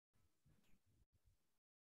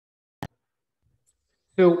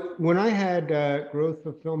So when I had growth,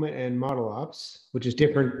 fulfillment, and model ops, which is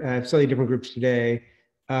different, slightly different groups today,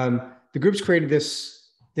 the groups created this.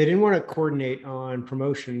 They didn't want to coordinate on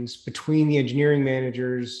promotions between the engineering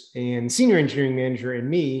managers and senior engineering manager and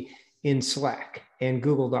me in Slack and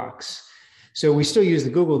Google Docs. So we still use the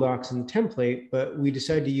Google Docs and the template, but we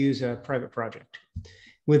decided to use a private project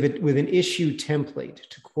with an issue template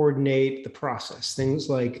to coordinate the process. Things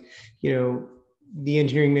like, the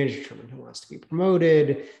engineering manager determines who wants to be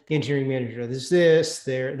promoted, the engineering manager does this,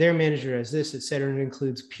 their manager does this, et cetera. And it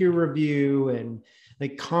includes peer review and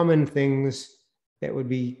like common things that would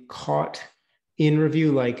be caught in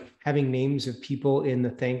review, like having names of people in the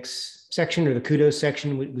thanks section or the kudos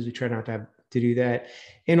section, because we try not to do that.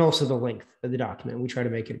 And also the length of the document. We try to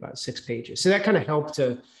make it about 6 pages. So that kind of helped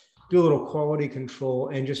to do a little quality control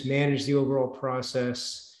and just manage the overall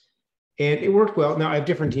process. And it worked well. Now I have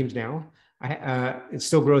different teams now. It's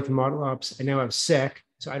still growth and model ops. I now have SEC.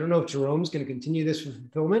 So I don't know if Jerome's going to continue this for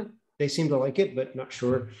fulfillment. They seem to like it, but not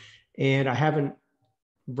sure. And I haven't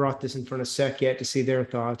brought this in front of SEC yet to see their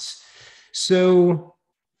thoughts. So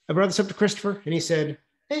I brought this up to Christopher and he said,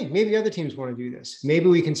 hey, maybe other teams want to do this. Maybe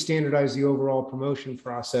we can standardize the overall promotion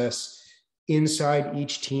process inside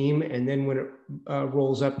each team. And then when it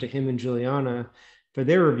rolls up to him and Juliana for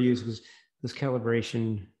their reviews, was this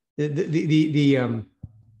calibration, the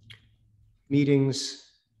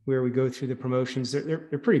meetings where we go through the promotions, they're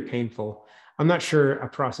pretty painful. I'm not sure a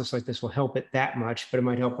process like this will help it that much, but it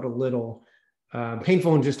might help it a little.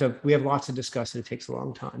 Painful and we have lots to discuss and it takes a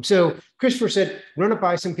long time. So Christopher said, run it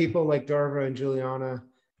by some people like Darva and Juliana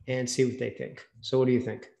and see what they think. So what do you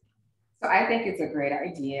think? So I think it's a great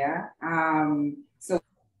idea. So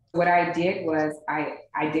what I did was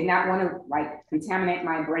I did not want to like contaminate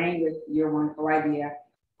my brain with your wonderful idea.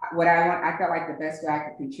 I felt like the best way I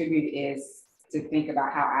could contribute is to think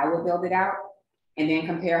about how I will build it out and then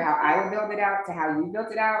compare how I will build it out to how you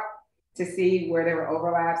built it out to see where there were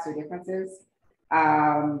overlaps or differences.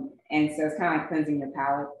 And so it's kind of like cleansing your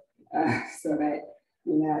palate so that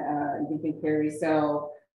you can think clearly.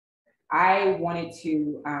 So I wanted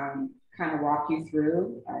to kind of walk you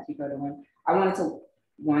through, if you go to one, I wanted to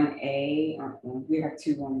 1A, we have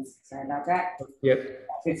 2 ones, sorry about that. Yep.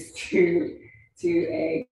 It's 2A,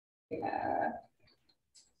 2A,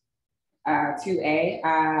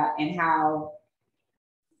 and how,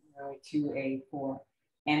 2A4,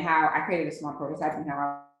 and how I created a small prototype and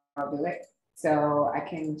how I'll do it. So I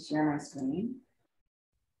can share my screen.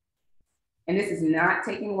 And this is not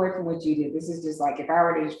taking away from what you did. This is just like, if I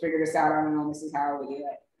were to just figure this out on my own, this is how I would do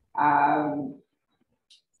it.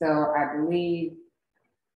 So I believe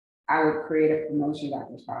I would create a promotion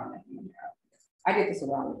document. I did this a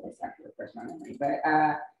while ago, actually, the first one, but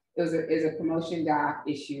it was a promotion doc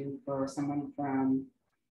issue for someone from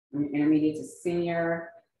intermediate to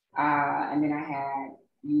senior. And then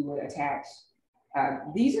you would attach,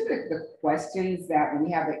 these are the questions that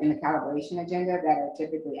we have in the calibration agenda that are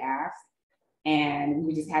typically asked. And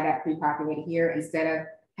we just had that pre-populated here instead of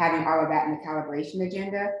having all of that in the calibration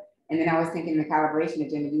agenda. And then I was thinking the calibration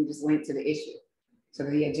agenda, you would just link to the issue. So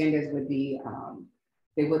the agendas would be,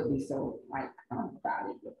 they wouldn't be so like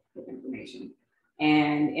crowded with information.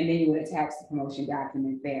 And then you would attach the promotion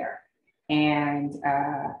document there. And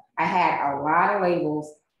I had a lot of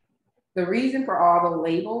labels. The reason for all the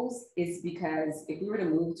labels is because if we were to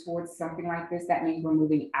move towards something like this, that means we're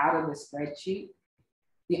moving out of the spreadsheet.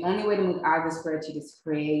 The only way to move out of the spreadsheet is to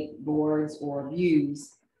create boards or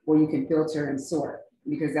views where you can filter and sort,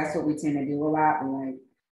 because that's what we tend to do a lot. We like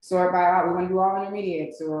sort by, we want to do all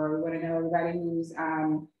intermediates, or we want to know everybody who's,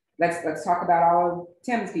 let's talk about all of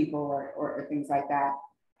Tim's people or things like that.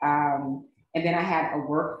 And then I had a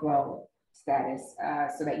workflow status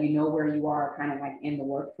so that you know where you are kind of like in the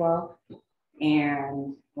workflow.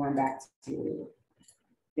 And going back to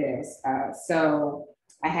this, so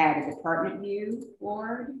I had a department view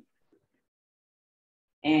board,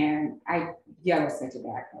 and yellow set it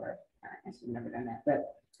back, or I should have never done that,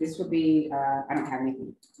 but this would be, I don't have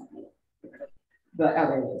anything, but oh,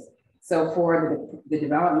 there it is. So for the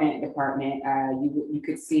development department, you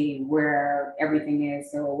could see where everything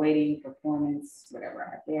is. So awaiting performance, whatever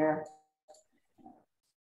I have there.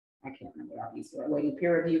 I can't remember all these. So awaiting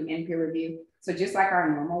peer review, in peer review. So just like our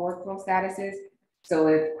normal workflow statuses. So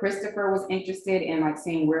if Christopher was interested in like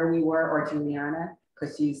seeing where we were, or Juliana,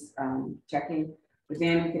 because she's checking, but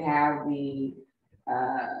then we could have the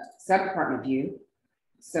sub-department view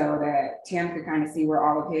so that Tim could kind of see where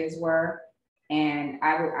all of his were. And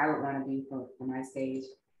I would want to be for my stage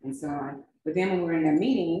and so on. But then when we're in the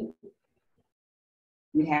meeting,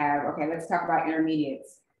 we have, okay, let's talk about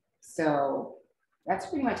intermediates. So that's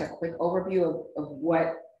pretty much a quick overview of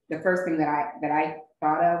what the first thing that I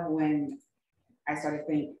thought of when I started to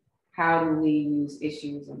think, how do we use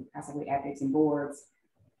issues and possibly ethics and boards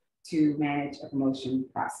to manage a promotion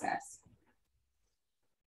process?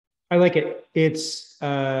 I like it. It's got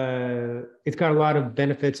a lot of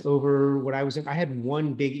benefits over what I was in. I had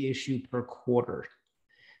one big issue per quarter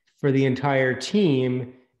for the entire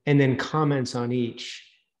team, and then comments on each.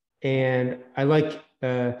 And I like,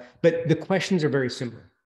 but the questions are very similar.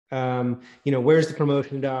 Where's the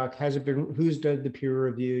promotion doc? Has it been, who's done the peer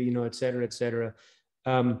review, et cetera, et cetera.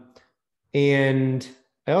 And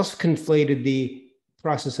I also conflated the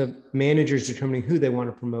process of managers determining who they want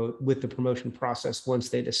to promote with the promotion process once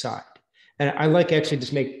they decide. And I like actually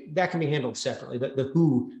just that can be handled separately, the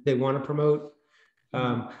who they want to promote.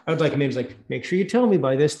 I would like managers make sure you tell me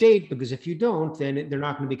by this date, because if you don't, then they're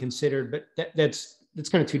not going to be considered. But that's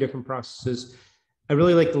kind of two different processes. I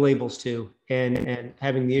really like the labels too, and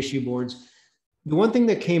having the issue boards. The one thing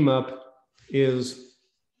that came up is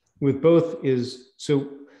with both is, so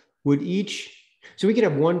we could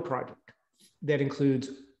have one project that includes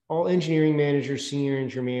all engineering managers, senior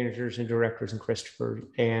engineering managers, and directors, and Christopher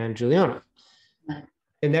and Juliana.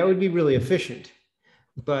 And that would be really efficient,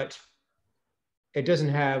 but it doesn't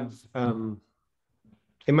have,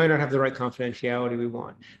 it might not have the right confidentiality we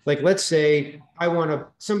want. Like, let's say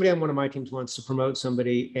somebody on one of my teams wants to promote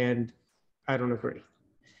somebody and I don't agree.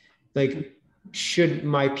 Like, should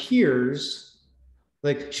my peers,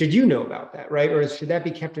 should you know about that, right? Or should that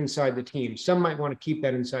be kept inside the team? Some might want to keep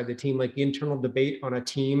that inside the team, like the internal debate on a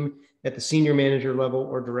team at the senior manager level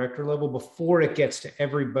or director level before it gets to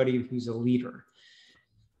everybody who's a leader.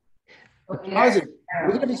 We can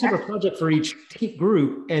have a separate project for each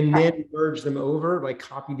group and then merge them over,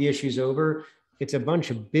 copy the issues over. It's a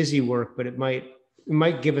bunch of busy work, but it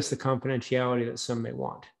might give us the confidentiality that some may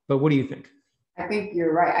want. But what do you think? I think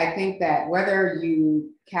you're right. I think that whether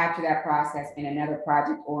you capture that process in another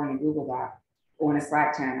project or in a Google Doc or in a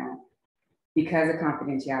Slack channel, because of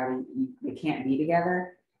confidentiality, they can't be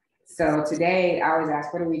together. So today, I always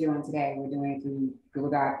ask, what are we doing today? We're doing it through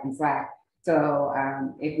Google Doc and Slack. So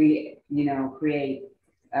if we, create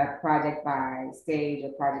a project by stage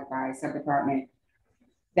or project by subdepartment,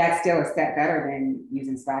 that's still a step better than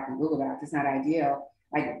using Slack and Google Docs. It's not ideal.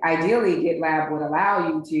 Ideally, GitLab would allow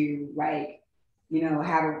you to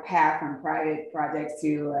have a path from private projects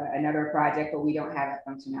to another project, but we don't have that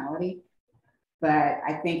functionality. But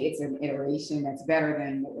I think it's an iteration that's better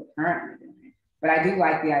than what we're currently doing. But I do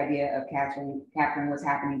like the idea of capturing what's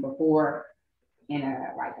happening before in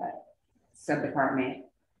a subdepartment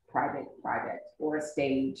private project or a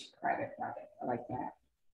stage private project. I like that.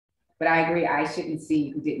 But I agree, I shouldn't see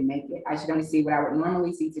who didn't make it. I should only see what I would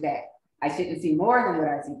normally see today. I shouldn't see more than what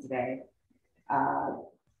I see today,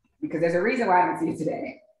 because there's a reason why I don't see it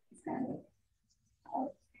today. It's kind of.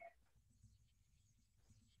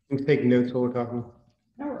 I'm taking notes while we're talking.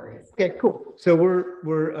 No worries. Okay, cool. So we're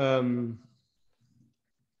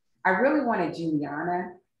I really wanted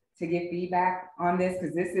Juliana to give feedback on this,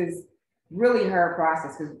 because this is really her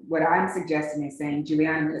process. Because what I'm suggesting is saying,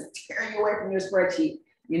 Juliana, just tear you away from your spreadsheet,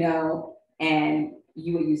 and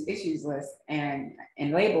you would use issues lists and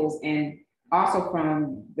labels, and also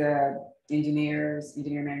from the engineering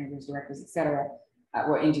managers, directors, et cetera,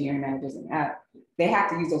 or engineering managers, and they have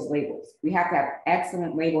to use those labels. We have to have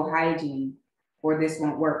excellent label hygiene, or this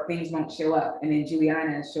won't work. Things won't show up, and then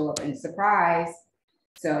Juliana show up and surprise.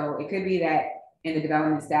 So it could be that in the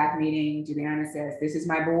development staff meeting, Juliana says, "This is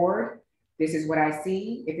my board. This is what I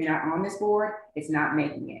see. If you're not on this board, it's not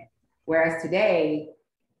making it." Whereas today,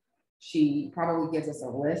 she probably gives us a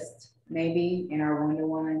list, maybe in our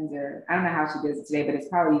one-to-ones, or I don't know how she does it today, but it's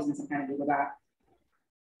probably using some kind of Google Doc.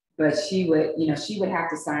 But she would have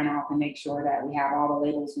to sign off and make sure that we have all the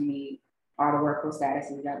labels we need, all the workflow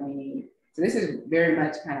statuses that we need. So this is very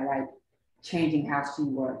much kind of like changing how she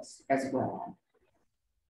works as well.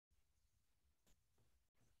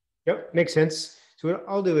 Yep, makes sense. So what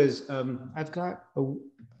I'll do is I have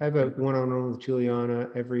a one-on-one with Juliana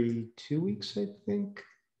every 2 weeks, I think.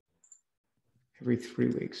 Every 3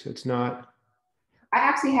 weeks. So it's not. I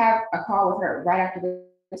actually have a call with her right after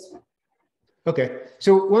this one. Okay.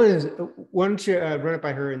 So why don't you run it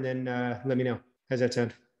by her and then let me know. How's that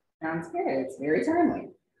sound? Sounds good. It's very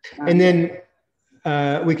timely. And then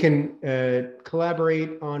we can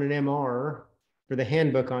collaborate on an MR for the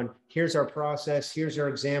handbook on here's our process, here's our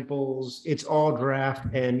examples. It's all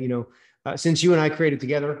draft. And, since you and I created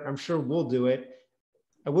together, I'm sure we'll do it.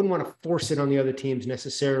 I wouldn't want to force it on the other teams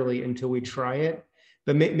necessarily until we try it,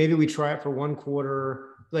 but maybe we try it for 1 quarter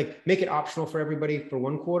like make it optional for everybody for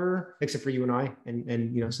 1 quarter, except for you and I, and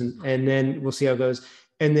and then we'll see how it goes.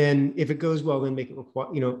 And then if it goes well, then make it require,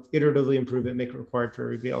 iteratively improve it, make it required for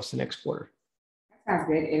everybody else the next quarter. That sounds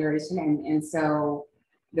good, iteration. And so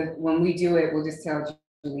when we do it, we'll just tell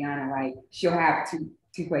Juliana, like she'll have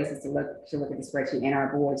two places to look. She'll look at the spreadsheet and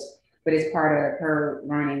our boards, but it's part of her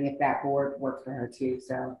learning if that board works for her too.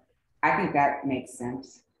 So I think that makes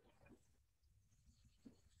sense.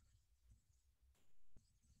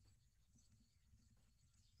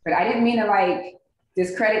 But I didn't mean to like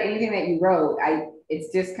discredit anything that you wrote.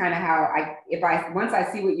 It's just kind of how once I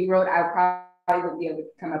see what you wrote, I probably wouldn't be able to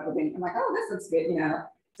come up with anything. I'm like, oh, this looks good,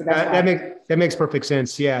 So that makes perfect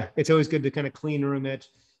sense. Yeah, it's always good to kind of clean room it,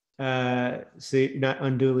 so you're not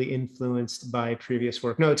unduly influenced by previous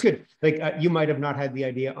work. No, it's good. Like you might have not had the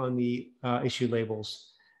idea on the issue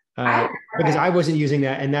labels because I wasn't using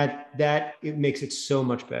that, and that it makes it so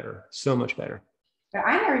much better, so much better. But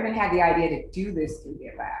I never even had the idea to do this through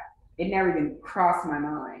GitLab. It never even crossed my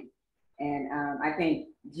mind. And I think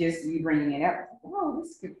just you bringing it up, oh,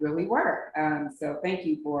 this could really work. So thank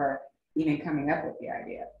you for even coming up with the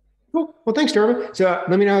idea. Cool. Well, thanks, Darva. So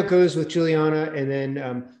let me know how it goes with Juliana, and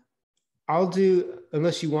then I'll do,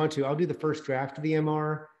 unless you want to, I'll do the first draft of the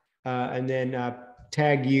MR, and then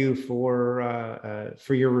tag you for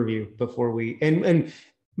your review before we, and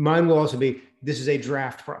mine will also be, this is a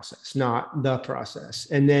draft process, not the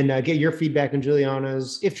process. And then get your feedback on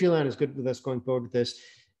Juliana's, if Juliana's good with us going forward with this,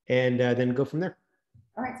 and then go from there.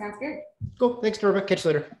 All right, sounds good. Cool. Thanks, Darva. Catch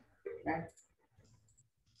you later. Bye.